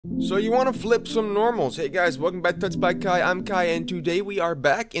So you want to flip some normals. Hey guys, welcome back to TutsByKai. I'm Kai, and today we are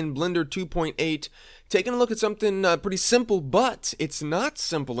back in Blender 2.8 taking a look at something pretty simple, but it's not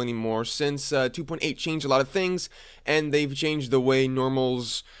simple anymore since 2.8 changed a lot of things, and they've changed the way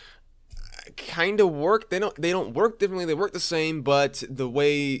normals kind of work. They don't work differently, they work the same, but the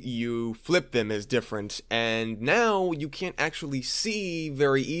way you flip them is different, and now you can't actually see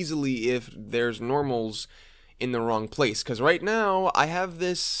very easily if there's normals in the wrong place, because right now I have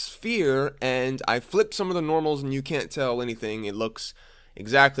this sphere and I flip some of the normals and you can't tell anything. It looks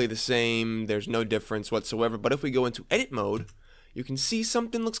exactly the same, there's no difference whatsoever. But if we go into edit mode, you can see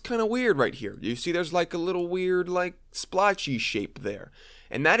something looks kind of weird right here. You see there's like a little weird like splotchy shape there,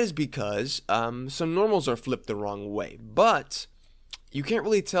 and that is because some normals are flipped the wrong way, but you can't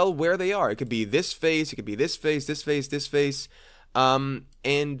really tell where they are. It could be this face, it could be this face, this face, this face.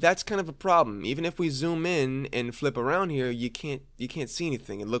 And that's kind of a problem. Even if we zoom in and flip around here, you can't see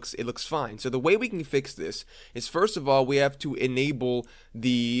anything. It looks fine. So the way we can fix this is, first of all, we have to enable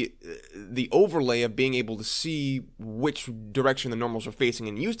the overlay of being able to see which direction the normals are facing.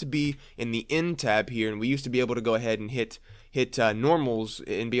 And it used to be in the N tab here, and we used to be able to go ahead and hit normals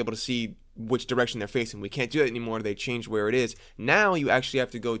and be able to see which direction they're facing. We can't do that anymore. They changed where it is. Now you actually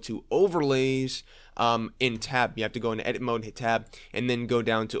have to go to overlays in tab. You have to go into edit mode, hit tab, and then go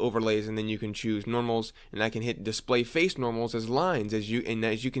down to overlays, and then you can choose normals, and I can hit display face normals as lines. As you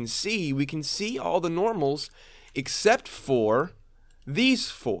can see, we can see all the normals except for these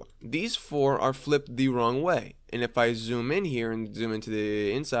four. These four are flipped the wrong way, and if I zoom in here and zoom into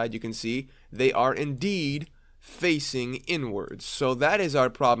the inside, you can see they are indeed facing inwards. So that is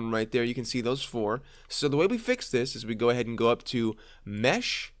our problem right there. You can see those four. So the way we fix this is we go ahead and go up to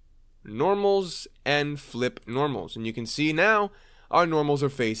mesh, normals, and flip normals, and you can see now our normals are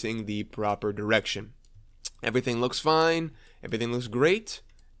facing the proper direction. Everything looks fine, everything looks great,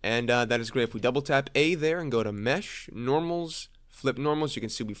 and that is great. If we double tap A there and go to mesh, normals, flip normals, you can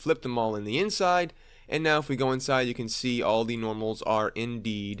see we flipped them all in the inside, and now if we go inside, you can see all the normals are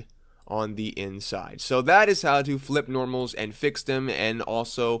indeed on the inside. So that is how to flip normals and fix them, and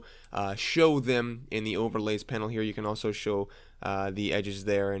also show them in the overlays panel here. You can also show the edges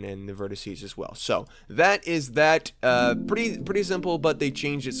there and the vertices as well. So that is that. Pretty simple, but they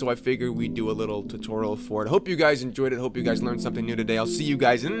changed it, so I figured we'd do a little tutorial for it. Hope you guys enjoyed it. Hope you guys learned something new today. I'll see you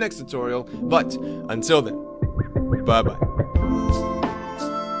guys in the next tutorial, but until then, bye bye.